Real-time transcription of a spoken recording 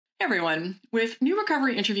Hey everyone, with new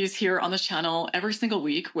recovery interviews here on this channel every single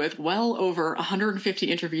week with well over 150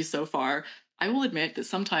 interviews so far, I will admit that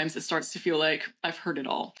sometimes it starts to feel like I've heard it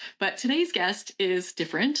all. But today's guest is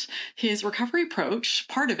different. His recovery approach,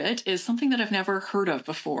 part of it, is something that I've never heard of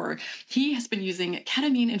before. He has been using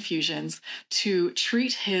ketamine infusions to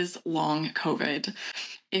treat his long COVID.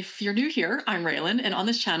 If you're new here, I'm Raelan, and on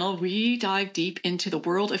this channel, we dive deep into the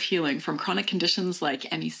world of healing from chronic conditions like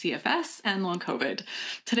ME/CFS and long COVID.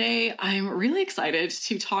 Today, I'm really excited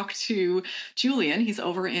to talk to Julien. He's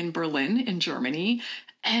over in Berlin in Germany,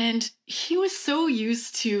 and he was so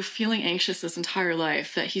used to feeling anxious his entire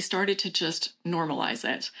life that he started to just normalize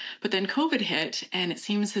it. But then COVID hit, and it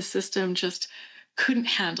seems his system just couldn't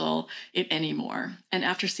handle it anymore. And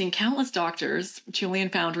after seeing countless doctors, Julien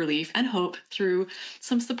found relief and hope through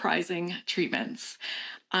some surprising treatments.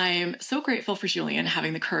 I'm so grateful for Julien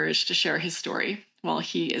having the courage to share his story while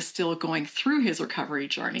he is still going through his recovery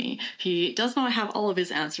journey. He does not have all of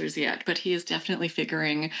his answers yet, but he is definitely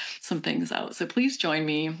figuring some things out. So please join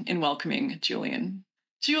me in welcoming Julien.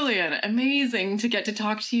 Julien, amazing to get to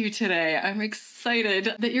talk to you today. I'm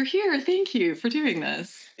excited that you're here. Thank you for doing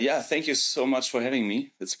this. Yeah, thank you so much for having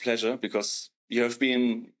me. It's a pleasure because you have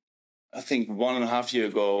been, I think, 1.5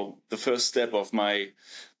 years ago, the first step of my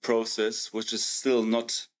process, which is still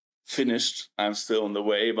not finished. I'm still on the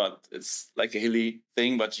way, but it's like a hilly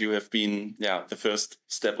thing. But you have been, the first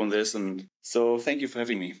step on this. And so thank you for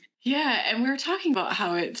having me. Yeah, and we were talking about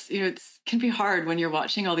how it can be hard when you're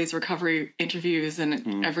watching all these recovery interviews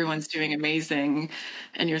and everyone's doing amazing,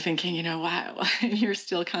 and you're thinking, wow, and you're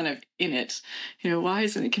still kind of in it. Why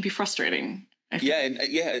isn't it? It can be frustrating.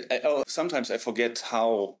 Sometimes I forget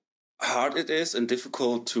how hard it is and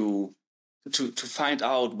difficult to find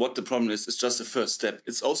out what the problem is. It's just the first step.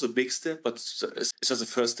 It's also a big step, but it's just a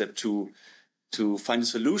first step to find a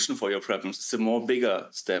solution for your problems. It's a more bigger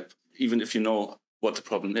step, even if you know what the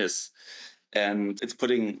problem is. And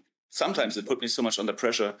sometimes it put me so much under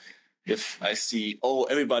pressure if I see,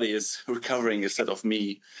 everybody is recovering instead of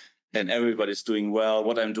me, and everybody's doing well,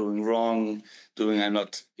 what I'm doing wrong, I'm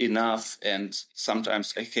not enough. And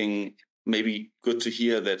sometimes I think maybe good to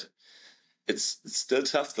hear that it's still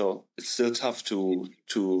tough though. It's still tough to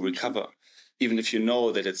recover, even if you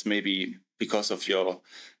know that it's maybe because of your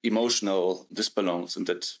emotional disbalance. And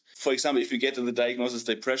that, for example, if you get to the diagnosis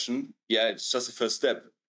depression, it's just the first step.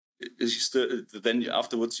 Then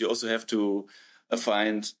afterwards, you also have to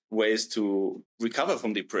find ways to recover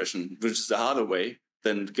from depression, which is the harder way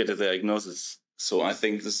than get a diagnosis. So I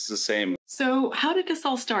think this is the same. So how did this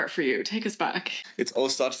all start for you? Take us back. It all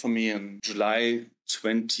started for me in July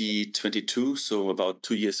 2022, so about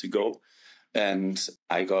 2 years ago. And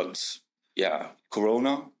I got,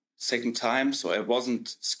 Corona second time. So I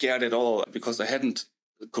wasn't scared at all because I hadn't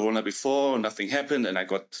Corona before, nothing happened, and I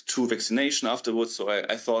got 2 vaccinations afterwards. So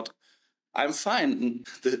I thought, I'm fine.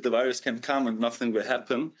 The virus can come and nothing will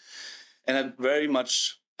happen. And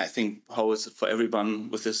I think, how is it for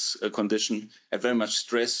everyone with this condition? I had very much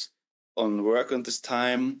stress on work at this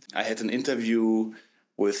time. I had an interview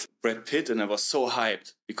with Brad Pitt, and I was so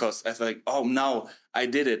hyped because I thought, now I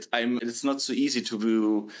did it. It's not so easy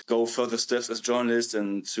to go further steps as a journalist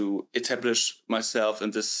and to establish myself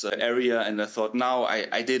in this area. And I thought, now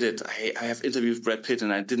I did it. I have interviewed Brad Pitt,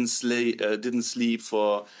 and I didn't sleep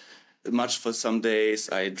for some days.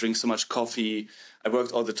 I drink so much coffee. I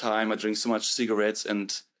worked all the time. I drink so much cigarettes.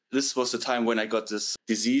 And this was the time when I got this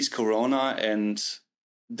disease, Corona, and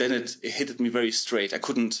then it hit me very straight. I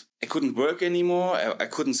couldn't work anymore. I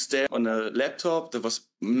couldn't stare on a laptop. There was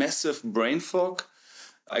massive brain fog.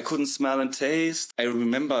 I couldn't smell and taste. I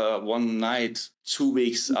remember one night, 2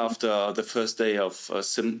 weeks after the first day of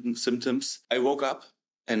symptoms, I woke up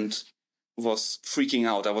and was freaking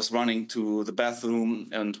out. I was running to the bathroom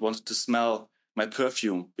and wanted to smell my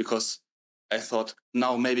perfume because I thought,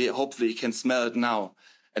 now maybe, hopefully, you can smell it now.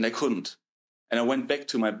 And I couldn't. And I went back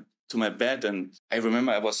to my bed, and I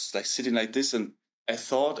remember I was sitting like this, and I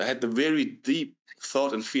had the very deep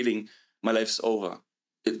thought and feeling, my life's over.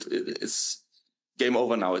 It's game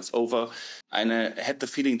over now. It's over. And I had the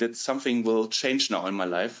feeling that something will change now in my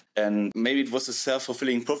life. And maybe it was a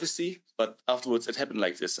self-fulfilling prophecy, but afterwards it happened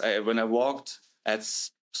like this. When I walked, I had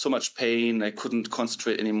so much pain. I couldn't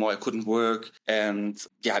concentrate anymore. I couldn't work. And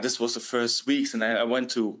this was the first weeks. And I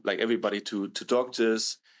went to, like everybody, to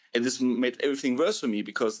doctors. And this made everything worse for me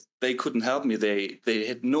because they couldn't help me. They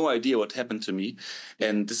had no idea what happened to me.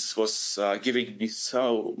 And this was giving me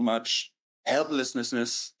so much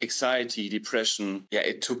helplessness, anxiety, depression.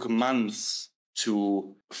 It took months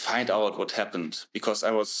to find out what happened because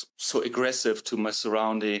I was so aggressive to my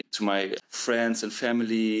surrounding, to my friends and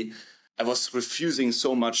family. I was refusing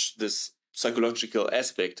so much this psychological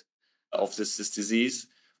aspect of this disease.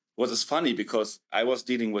 What is funny, because I was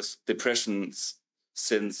dealing with depressions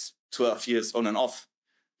since 12 years on and off,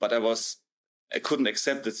 but I couldn't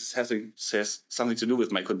accept that this has something to do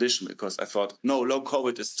with my condition, because I thought, no, long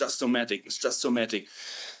COVID is just somatic. It's just somatic.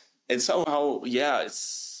 And somehow, yeah,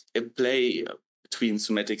 it's a play between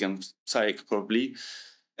somatic and psych probably.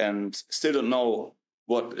 And still don't know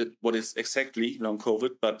what is exactly long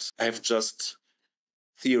COVID, but I have just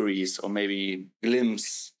theories or maybe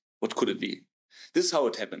glimpse. What could it be? This is how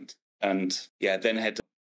it happened. And yeah, then I had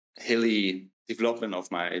a hilly development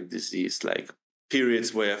of my disease, like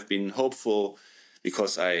periods where I've been hopeful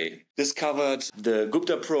because I discovered the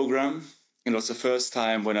Gupta program. It was the first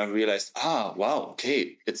time when I realized, wow,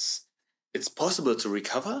 okay, it's possible to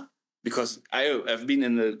recover. Because I've been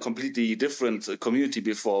in a completely different community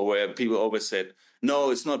before where people always said, no,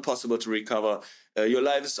 it's not possible to recover. Your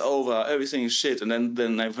life is over. Everything is shit. And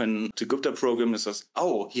then I went to Gupta program and says,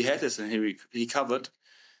 oh, he had this and he recovered.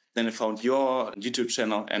 Then I found your YouTube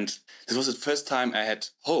channel, and this was the first time I had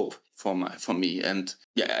hope for me. And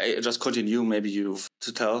yeah, I just continue. Maybe you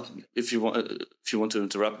to tell if you want to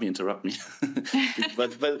interrupt me.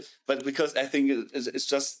 but because I think it's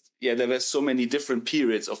just, yeah, there were so many different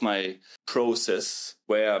periods of my process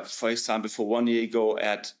where, for example, for 1 year ago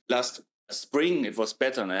at last spring it was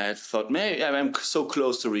better, and I had thought, maybe I'm so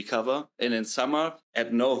close to recover, and in summer I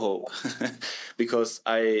had no hope because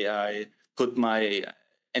I put my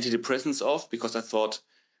antidepressants off, because I thought,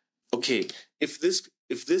 okay, if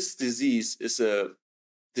this disease is a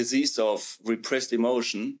disease of repressed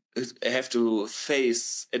emotion, I have to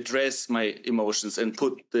address my emotions and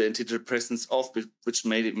put the antidepressants off, which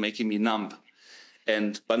made it making me numb.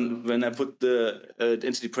 But when I put the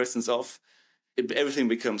antidepressants off, everything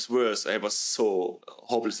becomes worse. I was so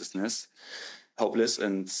hopeless,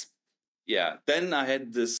 and yeah. Then I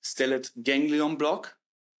had this stellate ganglion block,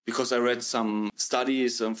 because I read some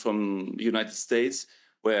studies from the United States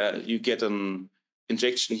where you get an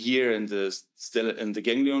injection here in the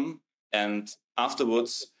ganglion, and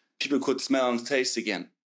afterwards people could smell and taste again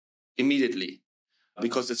immediately,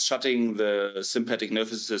 because it's shutting the sympathetic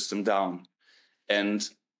nervous system down. And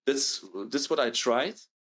this what I tried,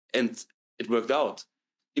 and it worked out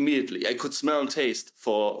immediately. I could smell and taste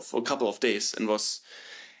for a couple of days, and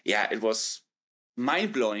it was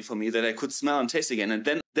mind-blowing for me that I could smell and taste again. And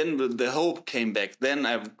then the hope came back. Then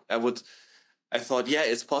I thought, yeah,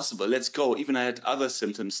 it's possible. Let's go. Even I had other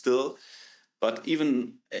symptoms still. But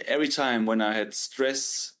even every time when I had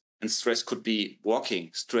stress, and stress could be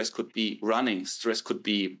walking, stress could be running, stress could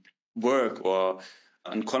be work or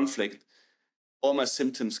in conflict, all my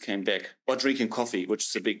symptoms came back. Or drinking coffee, which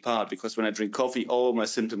is a big part, because when I drink coffee, all my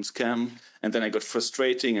symptoms come, and then I got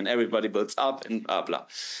frustrating, and everybody builds up, and blah, blah.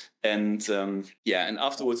 And and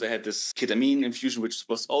afterwards I had this ketamine infusion, which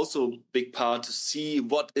was also a big part to see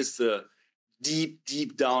what is the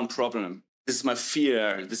deep down problem. This is my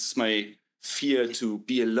fear. This is my fear to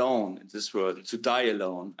be alone in this world, to die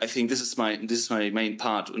alone. I think this is my main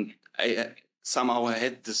part. And somehow I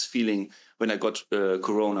had this feeling when I got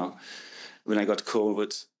Corona, when I got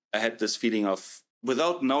COVID. I had this feeling of,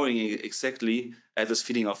 without knowing exactly, I had this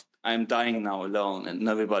feeling of, I'm dying now alone, and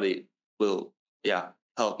nobody will,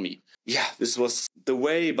 help me. Yeah, this was the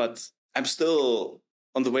way, but I'm still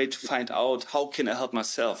on the way to find out how can I help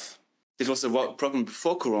myself. It was a problem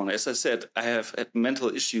before Corona. As I said, I have had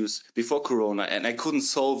mental issues before Corona, and I couldn't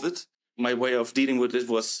solve it. My way of dealing with it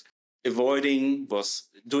was avoiding, was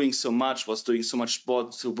doing so much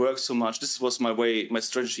sport, to work so much. This was my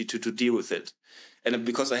strategy to deal with it. And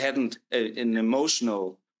because I hadn't an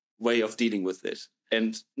emotional way of dealing with it.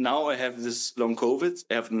 And now I have this long COVID,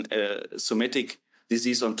 I have a somatic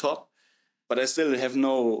disease on top, but I still have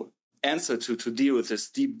no answer to deal with this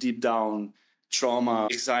deep down trauma,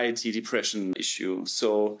 anxiety, depression issue.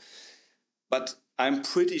 So, but I'm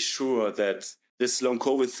pretty sure that this long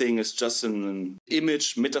COVID thing is just an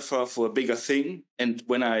image, metaphor for a bigger thing. And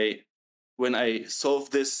when I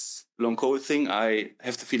solve this long COVID thing, I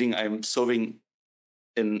have the feeling I'm solving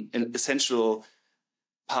an essential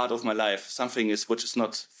part of my life. Something which is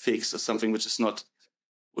not fixed, or something which is not,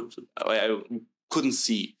 what I couldn't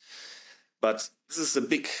see. But this is a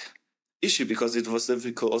big issue because it was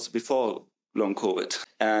difficult also before long COVID.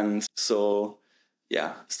 And so,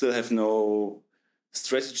 still have no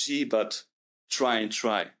strategy, but try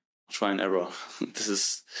and error.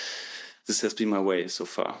 This has been my way so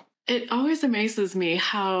far. It always amazes me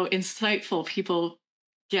how insightful people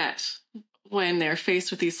get when they're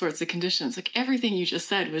faced with these sorts of conditions. Like everything you just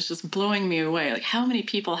said was just blowing me away. Like how many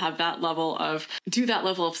people have that level of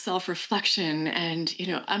self-reflection and,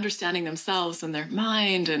 understanding themselves and their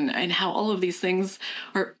mind and how all of these things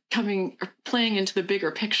are playing into the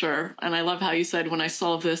bigger picture. And I love how you said, when I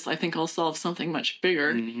solve this, I think I'll solve something much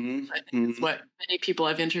bigger. Mm-hmm. I think it's what many people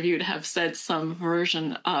I've interviewed have said some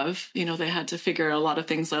version of. They had to figure a lot of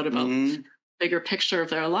things out about bigger picture of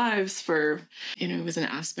their lives for, it was an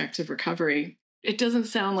aspect of recovery. It doesn't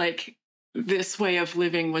sound like this way of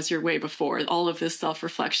living was your way before. All of this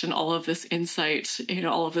self-reflection, all of this insight,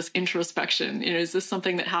 all of this introspection. Is this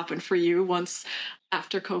something that happened for you once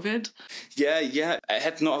after COVID? Yeah. I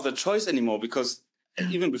had no other choice anymore, because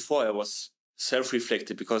even before I was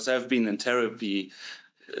self-reflective, because I've been in therapy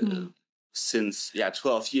since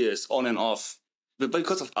 12 years on and off. But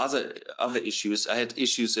because of other issues, I had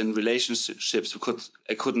issues in relationships because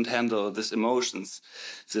I couldn't handle these emotions,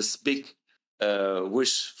 this big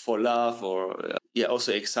wish for love, or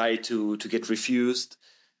also anxiety to get refused.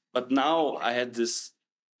 But now I had this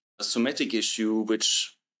somatic issue,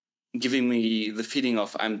 which giving me the feeling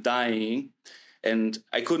of I'm dying, and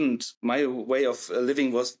I couldn't. My way of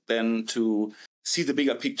living was then to see the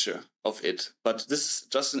bigger picture of it. But this is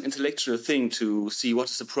just an intellectual thing to see what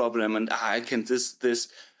is the problem, and I can this.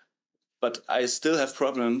 But I still have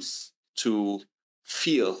problems to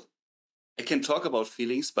feel. I can talk about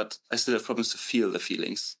feelings, but I still have problems to feel the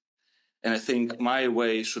feelings. And I think my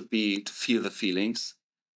way should be to feel the feelings,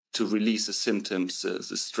 to release the symptoms,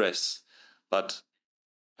 the stress. But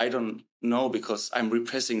I don't know, because I'm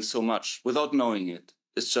repressing so much without knowing it.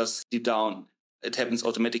 It's just deep down. It happens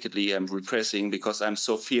automatically. I'm repressing because I'm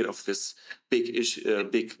so feared of this big issue,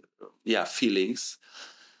 feelings.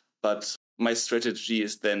 But my strategy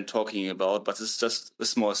is then talking about, but it's just a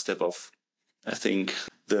small step of, I think,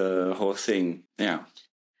 the whole thing. Yeah.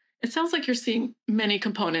 It sounds like you're seeing many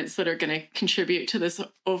components that are going to contribute to this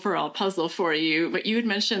overall puzzle for you. But you had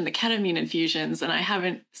mentioned the ketamine infusions, and I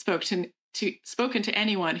haven't spoken to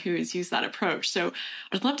anyone who has used that approach. So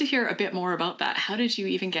I'd love to hear a bit more about that. How did you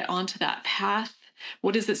even get onto that path?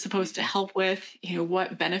 What is it supposed to help with?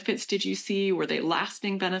 What benefits did you see? Were they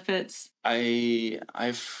lasting benefits?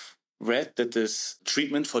 I've read that this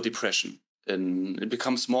treatment for depression, and it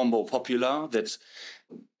becomes more and more popular, that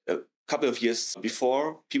a couple of years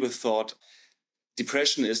before, people thought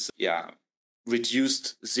depression is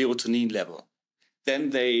reduced serotonin level.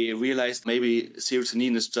 Then they realized maybe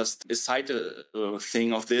serotonin is just a side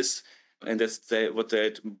thing of this, and that's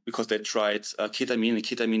because they tried ketamine. And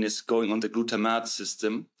ketamine is going on the glutamate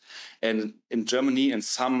system, and in Germany, in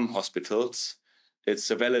some hospitals,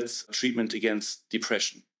 it's a valid treatment against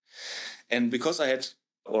depression. And because I had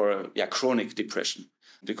chronic depression,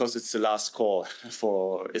 because it's the last call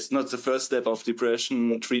it's not the first step of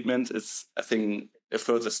depression treatment, it's, I think, a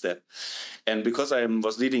further step. And because I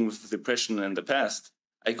was dealing with depression in the past,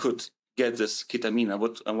 I could get this ketamine.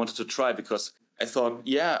 I wanted to try, because I thought,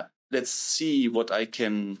 let's see what I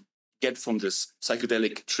can get from this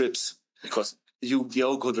psychedelic trips. Because you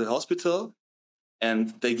go to the hospital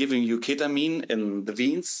and they're giving you ketamine in the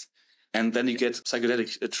veins, and then you get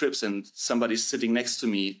psychedelic trips, and somebody's sitting next to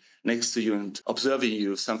you and observing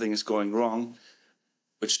you if something is going wrong,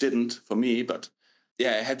 which didn't for me. But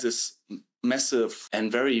I had this massive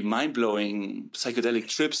and very mind-blowing psychedelic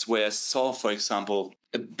trips where I saw, for example,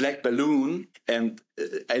 a black balloon, and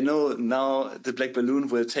I know now the black balloon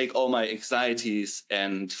will take all my anxieties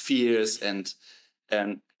and fears, and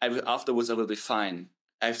afterwards I will be fine.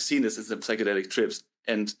 I've seen this in the psychedelic trips,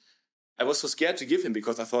 and I was so scared to give him,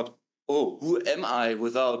 because I thought, oh, who am I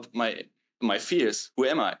without my fears? Who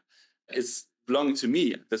am I? It's belonging to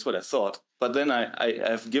me. That's what I thought. But then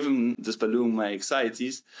I've given this balloon my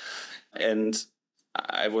anxieties, and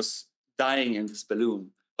I was dying in this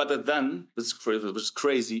balloon. But then, which was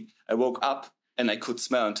crazy, I woke up and I could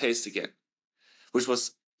smell and taste again, which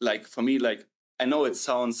was for me, I know it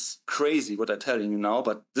sounds crazy what I'm telling you now,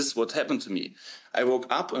 but this is what happened to me. I woke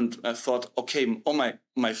up and I thought, okay, all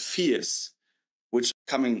my fears, which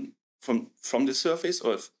coming from the surface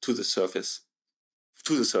or to the surface?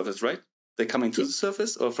 To the surface, right? They're coming to the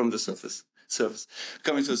surface or from the surface? Surface.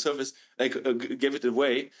 Coming to the surface, I gave it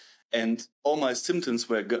away, and all my symptoms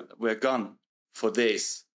were gone for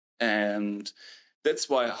days. And that's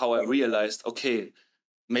how I realized, okay,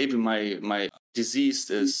 maybe my disease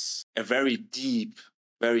is a very deep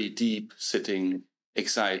sitting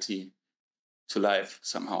anxiety to life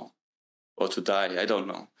somehow, or to die, I don't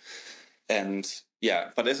know. And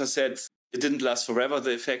but as I said, it didn't last forever,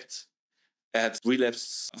 the effect. I had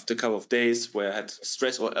relapse after a couple of days where I had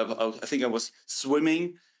stress, or I think I was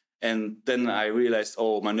swimming And then I realized,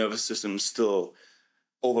 oh, my nervous system is still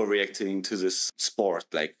overreacting to this sport.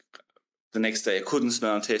 Like the next day, I couldn't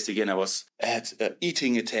smell and taste again. I had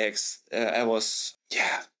eating attacks. I was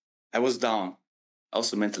down,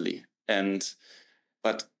 also mentally.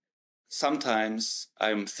 But sometimes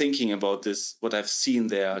I'm thinking about this, what I've seen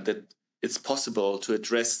there, that it's possible to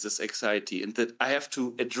address this anxiety and that I have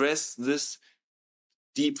to address this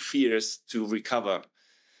deep fears to recover.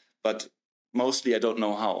 But mostly I don't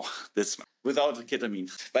know how. This without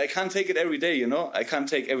ketamine. But I can't take it every day, you know? I can't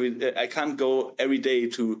go every day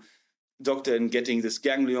to doctor and getting this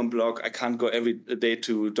ganglion block. I can't go every day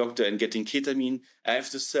to doctor and getting ketamine. I have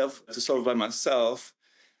to solve by myself.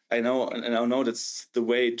 I know that's the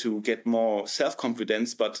way to get more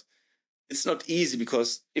self-confidence, but it's not easy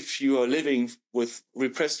because if you are living with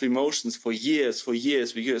repressed emotions for years,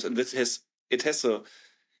 and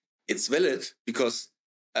it's valid because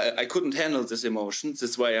I couldn't handle these emotions.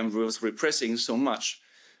 That's why I was repressing so much.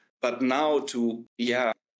 But now to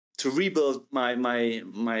rebuild my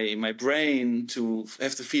brain, to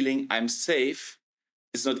have the feeling I'm safe,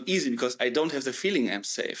 it's not easy because I don't have the feeling I'm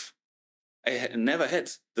safe. I never had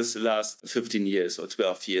this the last 15 years or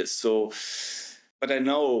 12 years. So, but I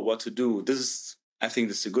know what to do. I think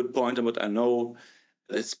this is a good point, but I know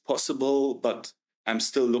it's possible, but I'm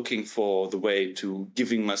still looking for the way to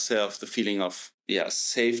giving myself the feeling of,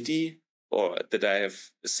 safety, or that I have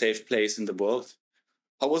a safe place in the world.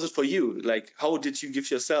 How was it for you? Like, how did you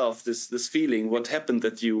give yourself this feeling? What happened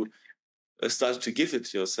that you started to give it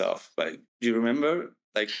to yourself? Like, do you remember?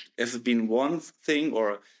 Like, has it been one thing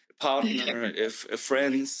or a partner, if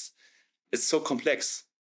friends? It's so complex.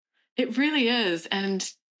 It really is. And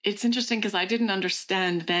it's interesting because I didn't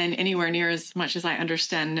understand then anywhere near as much as I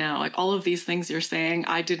understand now. Like all of these things you're saying,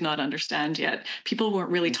 I did not understand yet. People weren't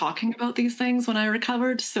really talking about these things when I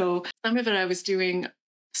recovered. So some of it I was doing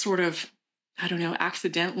sort of, I don't know,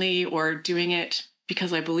 accidentally, or doing it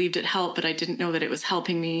because I believed it helped, but I didn't know that it was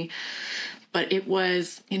helping me. But it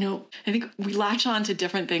was, I think we latch on to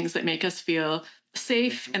different things that make us feel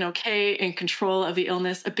safe and okay, in control of the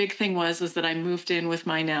illness. A big thing was that I moved in with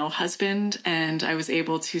my now husband, and I was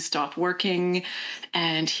able to stop working,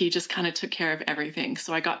 and he just kind of took care of everything.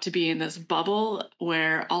 So I got to be in this bubble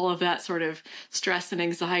where all of that sort of stress and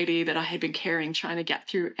anxiety that I had been carrying, trying to get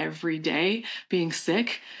through every day, being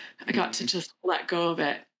sick, I got to just let go of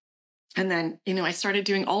it. And then, I started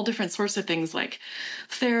doing all different sorts of things like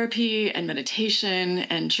therapy and meditation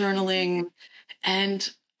and journaling. And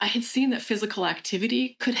I had seen that physical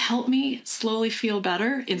activity could help me slowly feel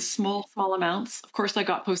better in small amounts. Of course, I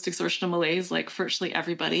got post-exertional malaise like virtually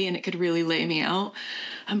everybody, and it could really lay me out.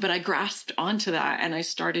 But I grasped onto that, and I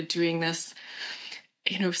started doing this,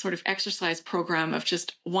 sort of exercise program of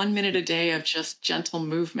just 1 minute a day of just gentle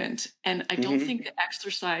movement. And I don't think that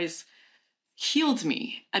exercise healed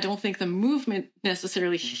me. I don't think the movement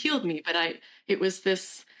necessarily healed me, but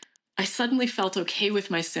I suddenly felt okay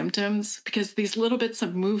with my symptoms because these little bits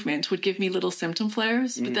of movement would give me little symptom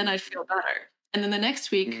flares, but then I'd feel better. And then the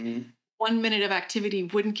next week, 1 minute of activity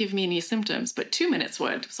wouldn't give me any symptoms, but 2 minutes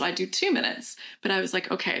would. So I do 2 minutes, but I was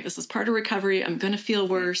like, okay, this is part of recovery. I'm going to feel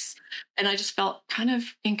worse. And I just felt kind of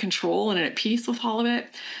in control and at peace with all of it.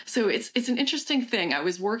 So it's an interesting thing. I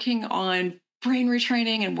was working on brain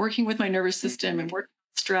retraining and working with my nervous system and working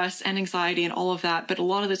stress and anxiety and all of that, but a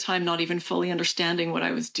lot of the time not even fully understanding what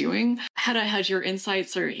I was doing. Had I had your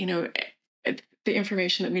insights or, the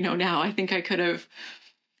information that we know now, I think I could have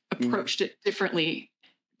approached it differently,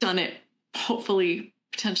 done it hopefully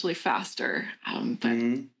potentially faster. But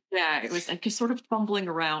it was like sort of fumbling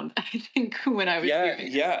around, I think, when I was doing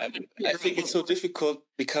it. I think it's so difficult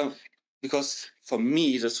because for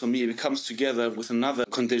me, it comes together with another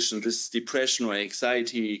condition, this depression or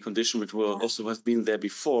anxiety condition, which will also have been there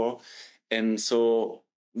before. And so,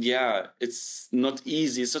 it's not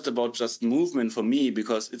easy. It's not about just movement for me,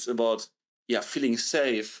 because it's about, feeling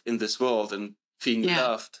safe in this world and feeling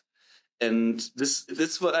loved. And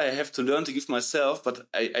that's what I have to learn to give myself. But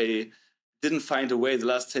I didn't find a way the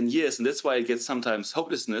last 10 years. And that's why I get sometimes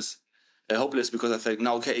hopeless because I think,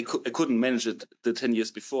 now, okay, I couldn't manage it the 10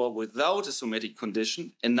 years before without a somatic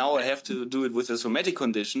condition. And now I have to do it with a somatic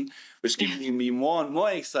condition, which gives me more and more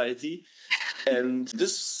anxiety. And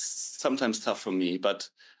this is sometimes tough for me. But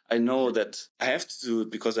I know that I have to do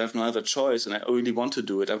it because I have no other choice. And I really want to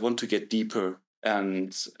do it. I want to get deeper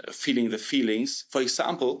and feeling the feelings. For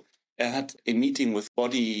example, I had a meeting with a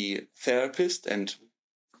body therapist, and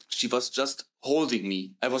she was just holding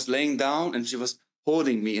me. I was laying down and she was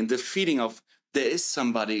holding me, and the feeling of there is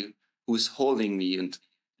somebody who is holding me and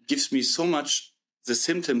gives me so much. The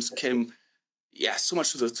symptoms came so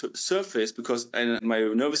much to the surface because my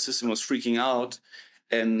nervous system was freaking out,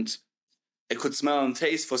 and I could smell and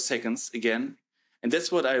taste for seconds again. And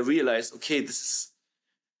that's what I realized. Okay, this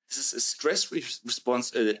is a stress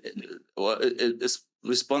response, or a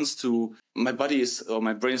response to my body or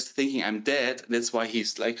my brain is thinking I'm dead. That's why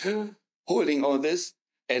he's like holding all this.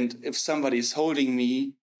 And if somebody is holding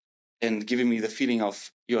me and giving me the feeling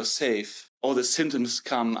of you're safe, all the symptoms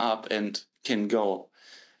come up and can go.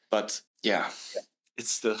 But it's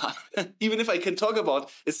still hard. Even if I can talk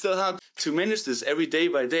about, it's still hard to manage this every day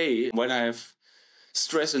by day when I have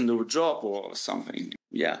stress in the job or something.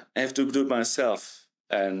 I have to do it myself.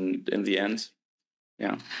 And in the end,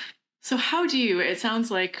 So how do you, it sounds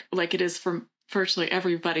like it is for virtually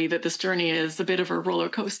everybody that this journey is a bit of a roller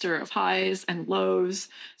coaster of highs and lows.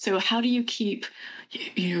 So how do you keep,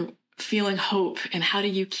 feeling hope, and how do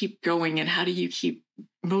you keep going, and how do you keep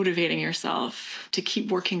motivating yourself to keep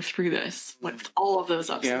working through this with all of those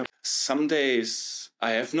ups? Some days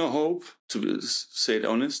I have no hope, to say it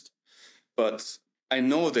honest, but I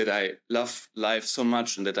know that I love life so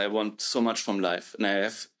much and that I want so much from life, and I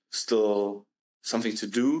have still something to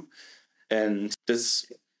do. And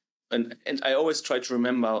I always try to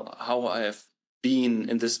remember how I have been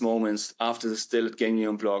in these moments after the STELLATE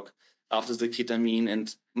ganglion block, after the ketamine.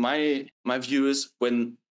 And my view is,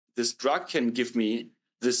 when this drug can give me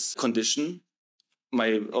this condition,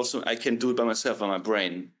 I can do it by myself, by my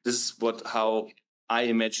brain. This is how I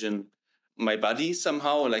imagine my body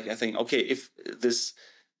somehow. Like, I think, okay, if this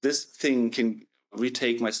thing can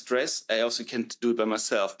retake my stress, I also can do it by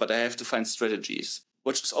myself, but I have to find strategies.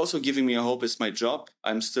 What is also giving me a hope is my job.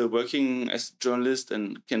 I'm still working as a journalist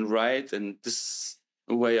and can write, and this is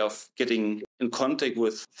a way of getting in contact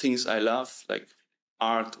with things I love, like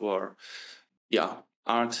art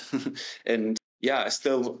art. And I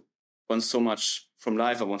still want so much from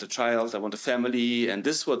life. I want a child, I want a family, and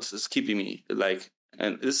this is what is keeping me,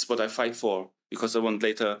 and this is what I fight for, because I want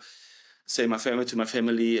later say to my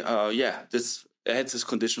family, I had this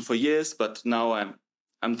condition for years, but now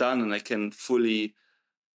I'm done, and I can fully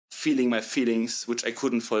feeling my feelings, which I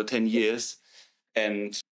couldn't for 10 years.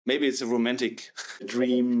 And maybe it's a romantic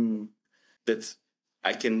dream that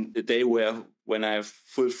I can, a day when I'm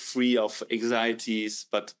full free of anxieties,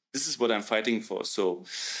 but this is what I'm fighting for. So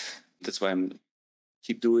that's why I'm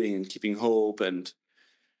keep doing and keeping hope. And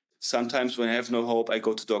sometimes when I have no hope, I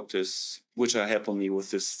go to doctors, which are helping me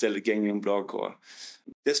with this STELLATE ganglion block.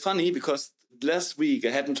 It's funny because last week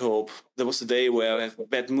I hadn't hope. There was a day where I have a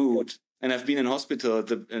bad mood, and I've been in hospital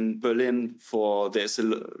in Berlin there's a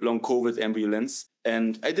long COVID ambulance,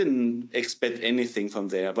 and I didn't expect anything from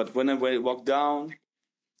there. But when I walked down,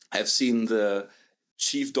 I've seen the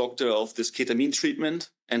chief doctor of this ketamine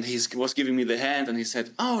treatment, and he was giving me the hand, and he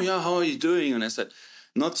said, "Oh yeah, how are you doing?" And I said,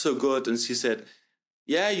 "Not so good." And he said,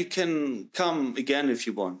 "Yeah, you can come again if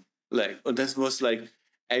you want." That was like,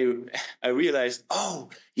 I realized,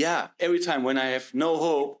 every time when I have no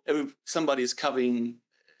hope, somebody is covering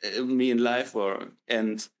me in life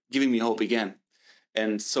and giving me hope again.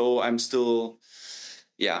 And so I'm still,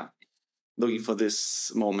 looking for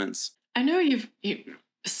these moments. I know you've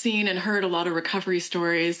seen and heard a lot of recovery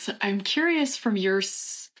stories. I'm curious, from your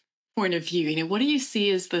point of view, what do you see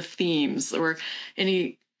as the themes, or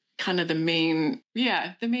any kind of the main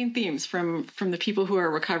themes from the people who are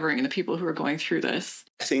recovering and the people who are going through this?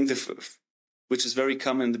 I think which is very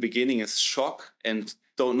common in the beginning, is shock and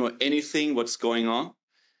don't know anything what's going on.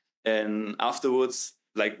 And afterwards,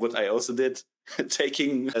 like what I also did,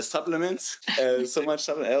 taking supplements, so much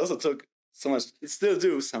supplement. I also took so much, I still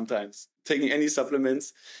do sometimes, taking any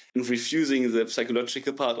supplements and refusing the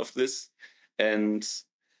psychological part of this. And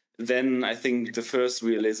then I think the first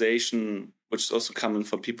realization, which is also common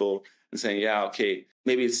for people, and saying,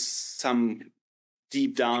 maybe it's some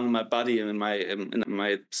deep down in my body and in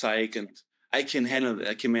my psyche, and I can handle it,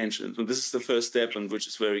 I can manage it. So this is the first step, and which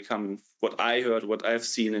is very common, what I heard, what I've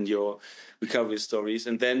seen in your recovery stories.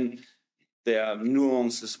 And then there are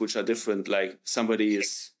nuances which are different, like somebody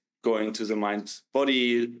is going to the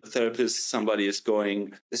mind-body therapist, somebody is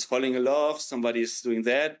falling in love, somebody is doing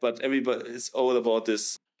that, but everybody, it's all about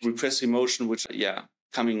this repressed emotion, which,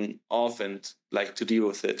 coming off and like to deal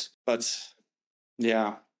with it. But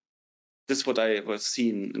this is what I was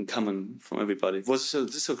seeing in common from everybody. Was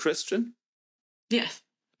this a question? Yes.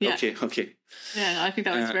 Yeah. Okay. Yeah, I think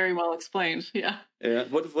that was very well explained. Yeah.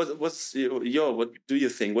 What's what do you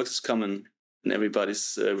think? What is common in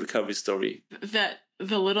everybody's recovery story? That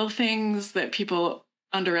the little things that people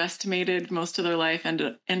underestimated most of their life end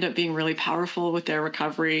up being really powerful with their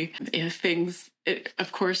recovery.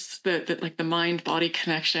 Of course, the mind-body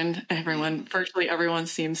connection. Virtually everyone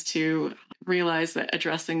seems to realize that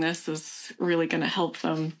addressing this is really going to help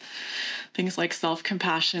them. Things like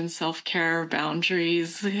self-compassion, self-care,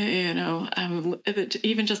 boundaries,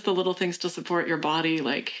 even just the little things to support your body,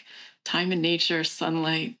 like time in nature,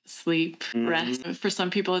 sunlight, sleep, rest. For some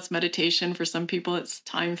people, it's meditation. For some people, it's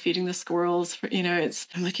time feeding the squirrels. It's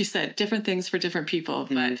like you said, different things for different people.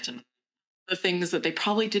 But the things that they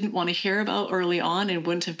probably didn't want to hear about early on and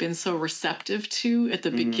wouldn't have been so receptive to at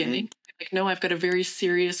the beginning. Like, no, I've got a very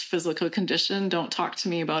serious physical condition. Don't talk to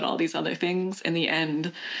me about all these other things. In the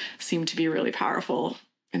end, seem to be really powerful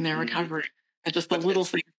in their recovery. And just the little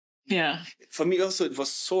things. Yeah. For me also, it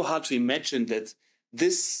was so hard to imagine that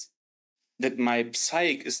my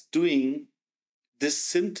psyche is doing these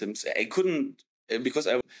symptoms. I couldn't, because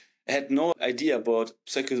I had no idea about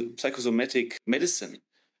psychosomatic medicine.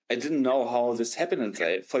 I didn't know how this happened.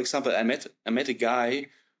 For example, I met a guy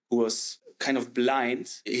who was kind of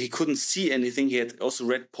blind. He couldn't see anything. He had also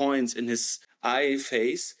red points in his eye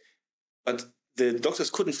face, but the doctors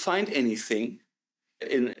couldn't find anything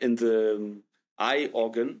in the eye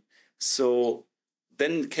organ. So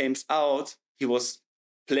then it came out he was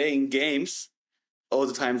playing games all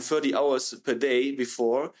the time, 30 hours per day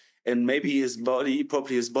before, and maybe his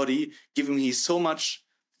body giving me so much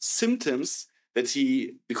symptoms that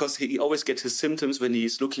because he always gets his symptoms when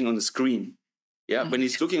he's looking on the screen. Yeah, when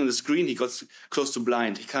he's looking on the screen, he got close to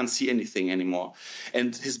blind. He can't see anything anymore.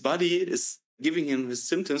 And his body is giving him his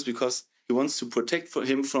symptoms because he wants to protect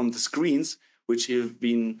him from the screens, which he've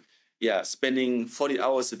been spending 40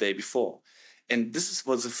 hours a day before. And this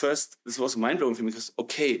was mind-blowing for me because,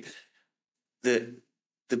 okay, the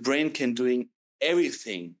brain can doing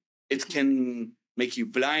everything. It can make you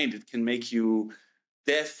blind. It can make you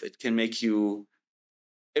deaf. It can make you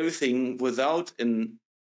everything without an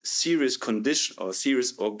serious condition or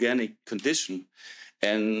serious organic condition.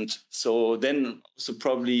 And so then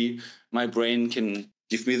probably my brain can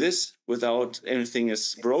give me this without anything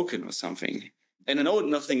is broken or something. And I know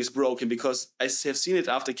nothing is broken because I have seen it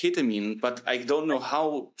after ketamine, but I don't know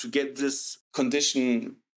how to get this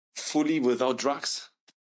condition fully without drugs.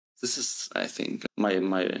 This is, I think, my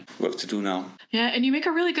work to do now. Yeah, and you make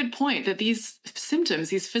a really good point that these symptoms,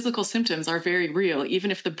 these physical symptoms are very real, even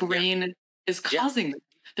if the brain is causing them.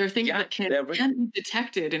 There are things that can be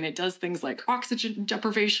detected, and it does things like oxygen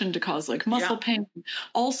deprivation to cause like muscle pain.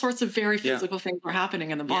 All sorts of very physical things are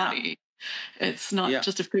happening in the body. It's not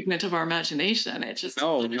just a figment of our imagination. It's just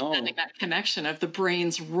understanding that connection of the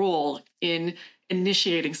brain's role in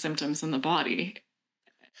initiating symptoms in the body.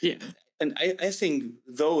 Yeah. And I think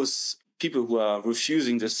those people who are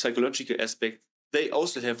refusing the psychological aspect, they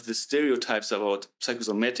also have the stereotypes about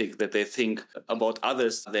psychosomatic that they think about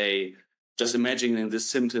others. They just imagining the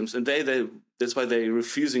symptoms, and that's why they're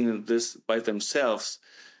refusing this by themselves.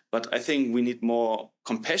 But I think we need more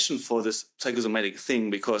compassion for this psychosomatic thing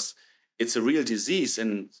because it's a real disease,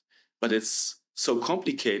 but it's so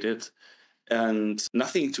complicated and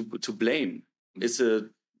nothing to blame. It's a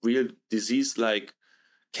real disease like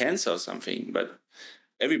cancer or something, but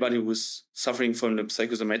everybody who's suffering from the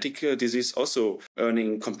psychosomatic disease also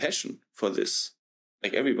earning compassion for this,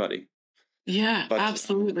 like everybody. Yeah,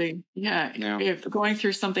 absolutely. If going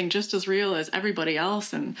through something just as real as everybody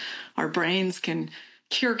else, and our brains can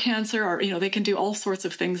cure cancer, or they can do all sorts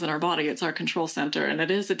of things in our body. It's our control center, and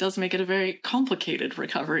it does make it a very complicated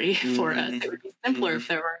recovery for us. It would be simpler if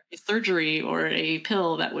there were a surgery or a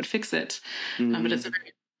pill that would fix it, but it's a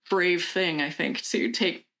very brave thing, I think,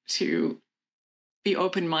 to be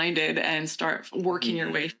open-minded and start working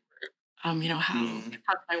your way through. How can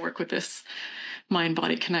I work with this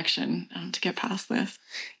mind-body connection to get past this?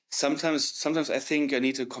 Sometimes I think I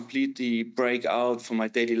need to completely break out from my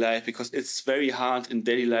daily life because it's very hard in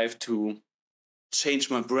daily life to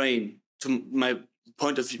change my brain to my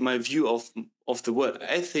point of view, my view of the world.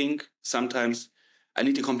 I think sometimes I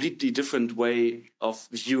need a completely different way of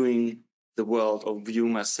viewing the world or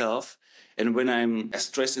viewing myself. And when I'm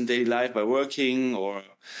stressed in daily life by working or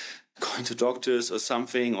going to doctors or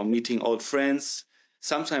something or meeting old friends,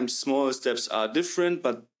 sometimes small steps are different,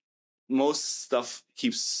 but most stuff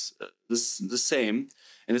keeps the same.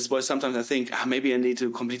 And it's why sometimes I think maybe I need to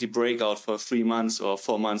completely break out for 3 months or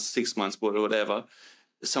 4 months, 6 months, whatever,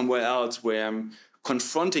 somewhere else where I'm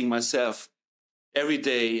confronting myself every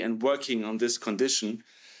day and working on this condition,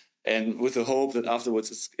 and with the hope that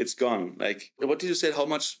afterwards it's gone. Like, what did you say? How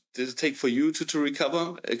much did it take for you to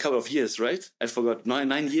recover? A couple of years, right? I forgot,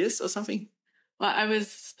 9 years or something? Well, I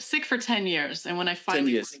was sick for 10 years. And when I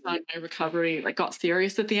finally found my recovery, got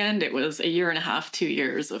serious at the end, it was 1.5 2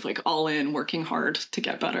 years of all in, working hard to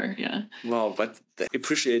get better. Yeah. Wow. But I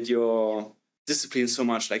appreciate your discipline so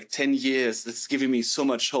much, like 10 years. That's giving me so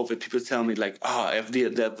much hope that people tell me like, oh, I've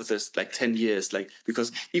dealt with this like 10 years, like,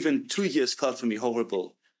 because even 2 years felt for me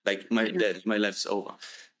horrible. Like my life's over.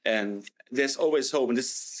 And there's always hope. And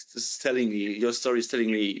this is telling me, your story is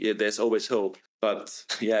telling me, yeah, there's always hope. But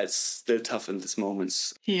yeah, it's still tough in these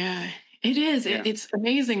moments. Yeah, it is. Yeah. It's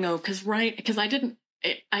amazing though, because I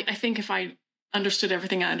think if I understood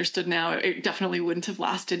everything I understood now, it definitely wouldn't have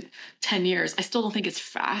lasted 10 years. I still don't think it's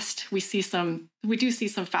fast. We do see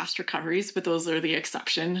some fast recoveries, but those are the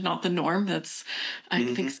exception, not the norm. That's, I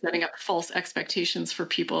think, setting up false expectations for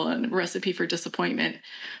people and a recipe for disappointment.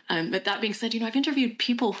 But that being said, I've interviewed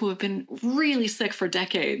people who have been really sick for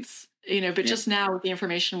decades, but just now with the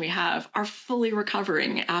information we have are fully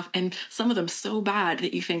recovering, and some of them so bad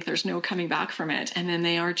that you think there's no coming back from it. And then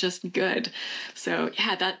they are just good. So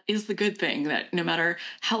yeah, that is the good thing, that no matter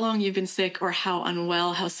how long you've been sick or how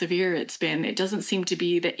unwell, how severe it's been, it doesn't seem to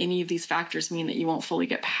be that any of these factors mean that you won't fully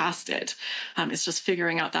get past it. It's just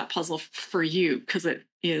figuring out that puzzle for you, because it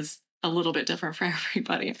is a little bit different for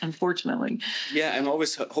everybody, unfortunately. Yeah, I'm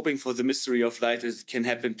always hoping for the mystery of life. It can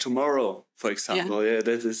happen tomorrow, for example. Yeah,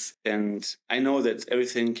 that is, and I know that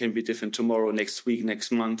everything can be different tomorrow, next week,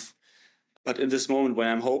 next month. But in this moment when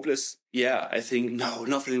I'm hopeless, yeah, I think, no,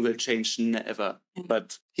 nothing will change, never.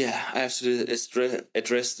 But yeah, I have to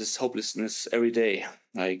address this hopelessness every day,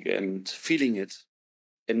 like, and feeling it,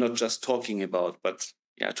 and not just talking about, but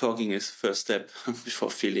yeah, talking is the first step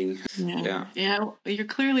before feeling. Yeah, you're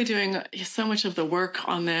clearly doing so much of the work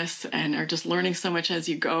on this and are just learning so much as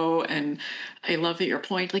you go. And I love that your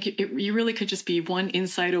point, like you really could just be one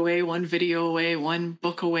insight away, one video away, one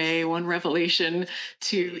book away, one revelation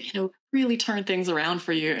to, really turn things around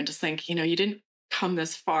for you and just think, you didn't come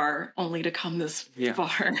this far only to come this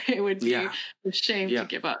far. It would be a shame to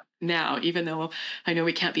give up now, even though I know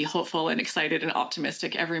we can't be hopeful and excited and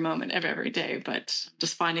optimistic every moment of every day, but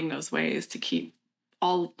just finding those ways to keep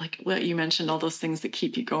all, like what you mentioned, all those things that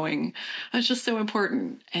keep you going. It's just so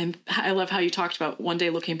important. And I love how you talked about one day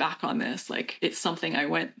looking back on this, like it's something I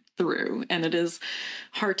went through, and it is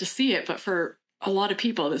hard to see it, but for a lot of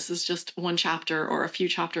people, this is just one chapter or a few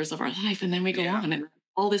chapters of our life, and then we go on and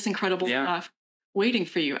all this incredible stuff waiting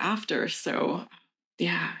for you after. So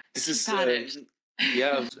this is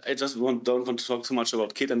I just don't want to talk too much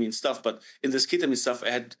about ketamine stuff, but in this ketamine stuff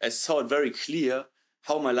I saw it very clear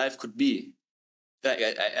how my life could be.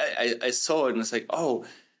 I saw it and it's like, oh,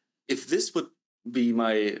 if this would be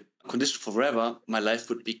my condition forever, my life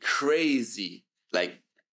would be crazy. Like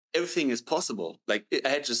everything is possible. Like I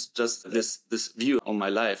had just this view on my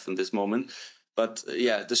life in this moment. But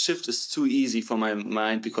the shift is too easy for my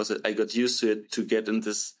mind because I got used to it, to get in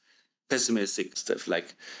this pessimistic stuff.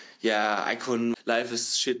 Like, I couldn't. Life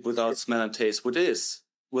is shit without smell and taste. What is?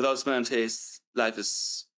 Without smell and taste, life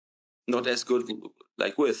is not as good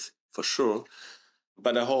like with, for sure.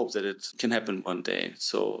 But I hope that it can happen one day.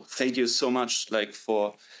 So thank you so much, like,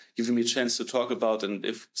 for giving me a chance to talk about. And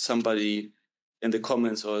if somebody in the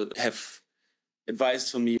comments or have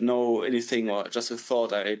advice for me, know anything or just a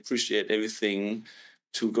thought, I appreciate everything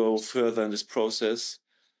to go further in this process.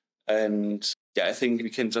 And I think we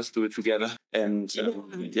can just do it together. And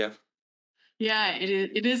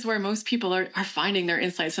it is where most people are finding their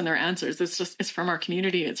insights and their answers. It's from our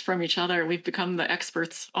community. It's from each other. We've become the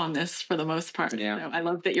experts on this for the most part. So I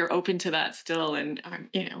love that you're open to that still. And,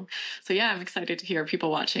 so I'm excited to hear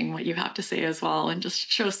people watching what you have to say as well, and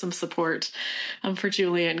just show some support for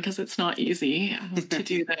Julien, because it's not easy to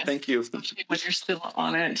do this. Thank you. Especially when you're still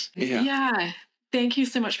on it. Thank you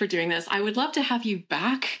so much for doing this. I would love to have you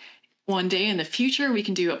back one day in the future. We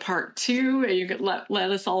can do a part 2, and you could let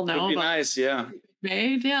us all know. That'd be nice,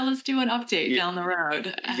 let's do an update down the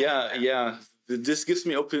road. This gives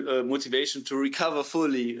me motivation to recover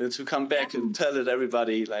fully, to come back and tell it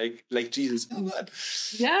everybody, like Jesus.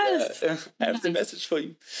 Yes, I have the message for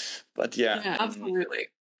you. But absolutely.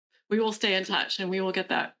 We will stay in touch, and we will get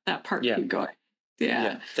that part 2 going.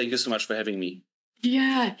 Thank you so much for having me.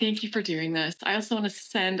 Thank you for doing this. I also want to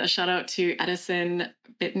send a shout out to Edison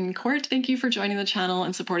Bittencourt. Thank you for joining the channel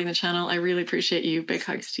and supporting the channel. I really appreciate you. Big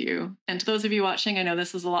hugs to you. And to those of you watching, I know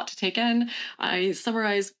this is a lot to take in. I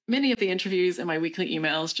summarize many of the interviews in my weekly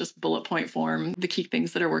emails, just bullet point form, the key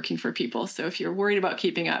things that are working for people. So if you're worried about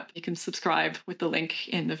keeping up, you can subscribe with the link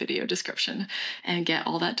in the video description and get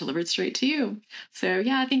all that delivered straight to you. So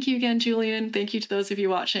thank you again, Julien. Thank you to those of you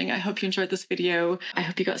watching. I hope you enjoyed this video. I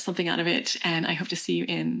hope you got something out of it, and I hope to see you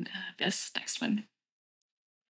in this next one.